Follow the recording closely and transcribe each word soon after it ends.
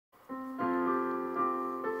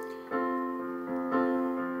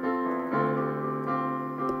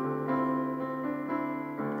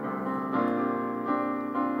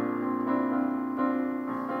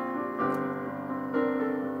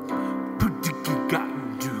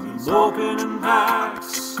I'm opening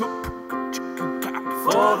packs for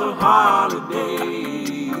the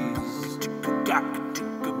holidays.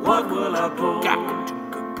 What will I pull?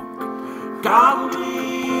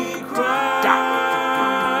 Probably crap.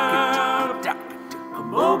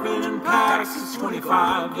 I'm opening packs, it's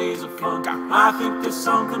 25 days of fun. I think there's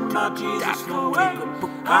something about Jesus, no way.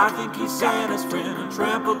 I think he's Santa's friend and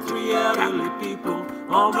trampled 3 elderly people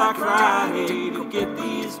on Black Friday to get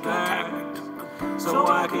these packs, so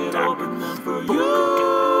I could open them for you.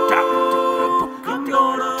 I'm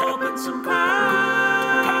gonna open some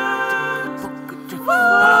packs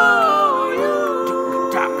for you.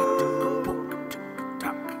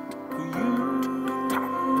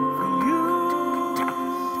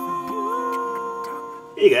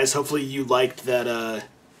 Hey guys, hopefully you liked that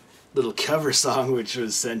little cover song which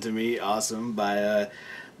was sent to me, awesome, by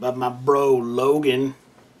my bro Logan,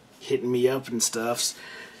 hitting me up and stuffs.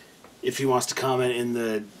 If he wants to comment in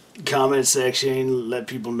the comment section, let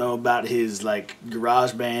people know about his like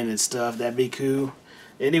garage band and stuff, that'd be cool.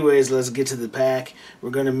 Anyways, let's get to the pack. We're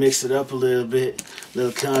gonna mix it up a little bit.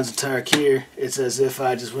 Little cons of Tarkir. It's as if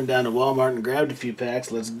I just went down to Walmart and grabbed a few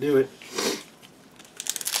packs. Let's do it.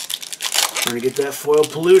 We're gonna get that foil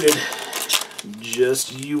polluted.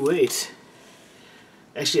 Just you wait.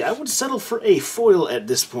 Actually, I would settle for a foil at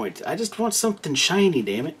this point. I just want something shiny,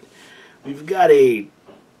 damn it. We've got a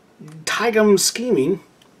Tigum Scheming,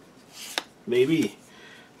 maybe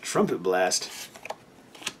Trumpet Blast,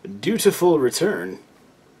 Dutiful Return.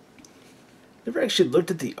 Never actually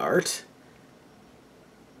looked at the art.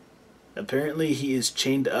 Apparently he is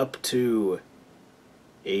chained up to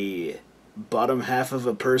a bottom half of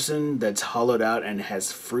a person that's hollowed out and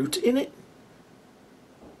has fruit in it.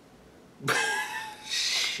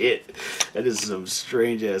 Shit, that is some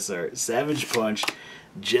strange ass art. Savage Punch,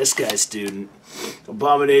 Jeskai Student,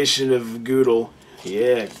 Abomination of Goodle,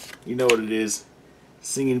 yeah, you know what it is.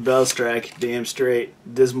 Singing Bell Strike, damn straight.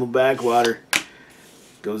 Dismal Backwater,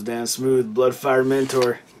 goes down smooth. Bloodfire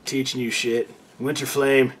Mentor, teaching you shit. Winter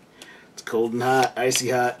Flame, it's cold and hot, icy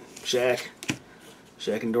hot. Shaq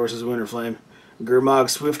endorses Winter Flame. Gurmag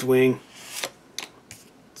Swiftwing,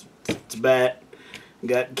 it's a bat.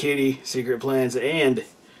 Got Kitty, Secret Plans, and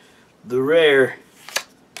the rare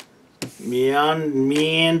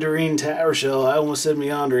Meandering Tower Shell. I almost said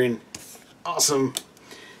Meandering. Awesome.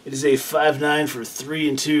 It is a 5/9 for 3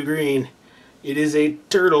 and 2 green. It is a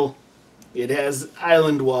turtle. It has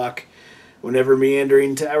Island Walk. Whenever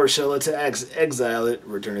Meandering Tower Shell attacks, exile it.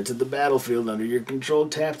 Return it to the battlefield under your control,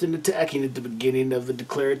 tapped and attacking at the beginning of the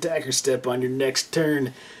declare attacker step on your next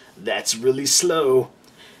turn. That's really slow.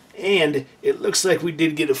 And it looks like we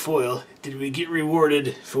did get a foil. Did we get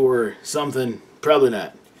rewarded for something? Probably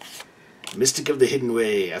not. Mystic of the Hidden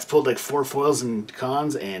Way. I've pulled like 4 foils and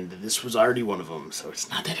cons, and this was already one of them, so it's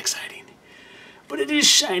not that exciting. But it is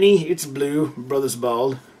shiny. It's blue. Brother's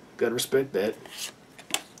bald. Gotta respect that.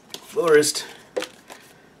 Florist.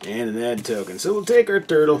 And an ad token. So we'll take our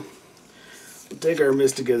turtle. We'll take our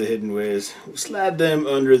Mystic of the Hidden Ways. We'll slide them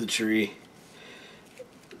under the tree.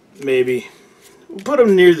 Maybe. We'll put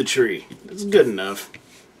them near the tree. That's good enough.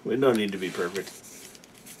 We don't need to be perfect.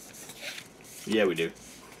 Yeah, we do.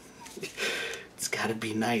 It's gotta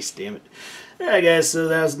be nice, damn it. Alright guys, so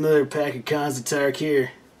that was another pack of cons of Tarkir.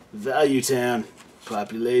 Value Town.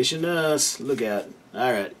 Population us. Look out.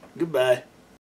 Alright, goodbye.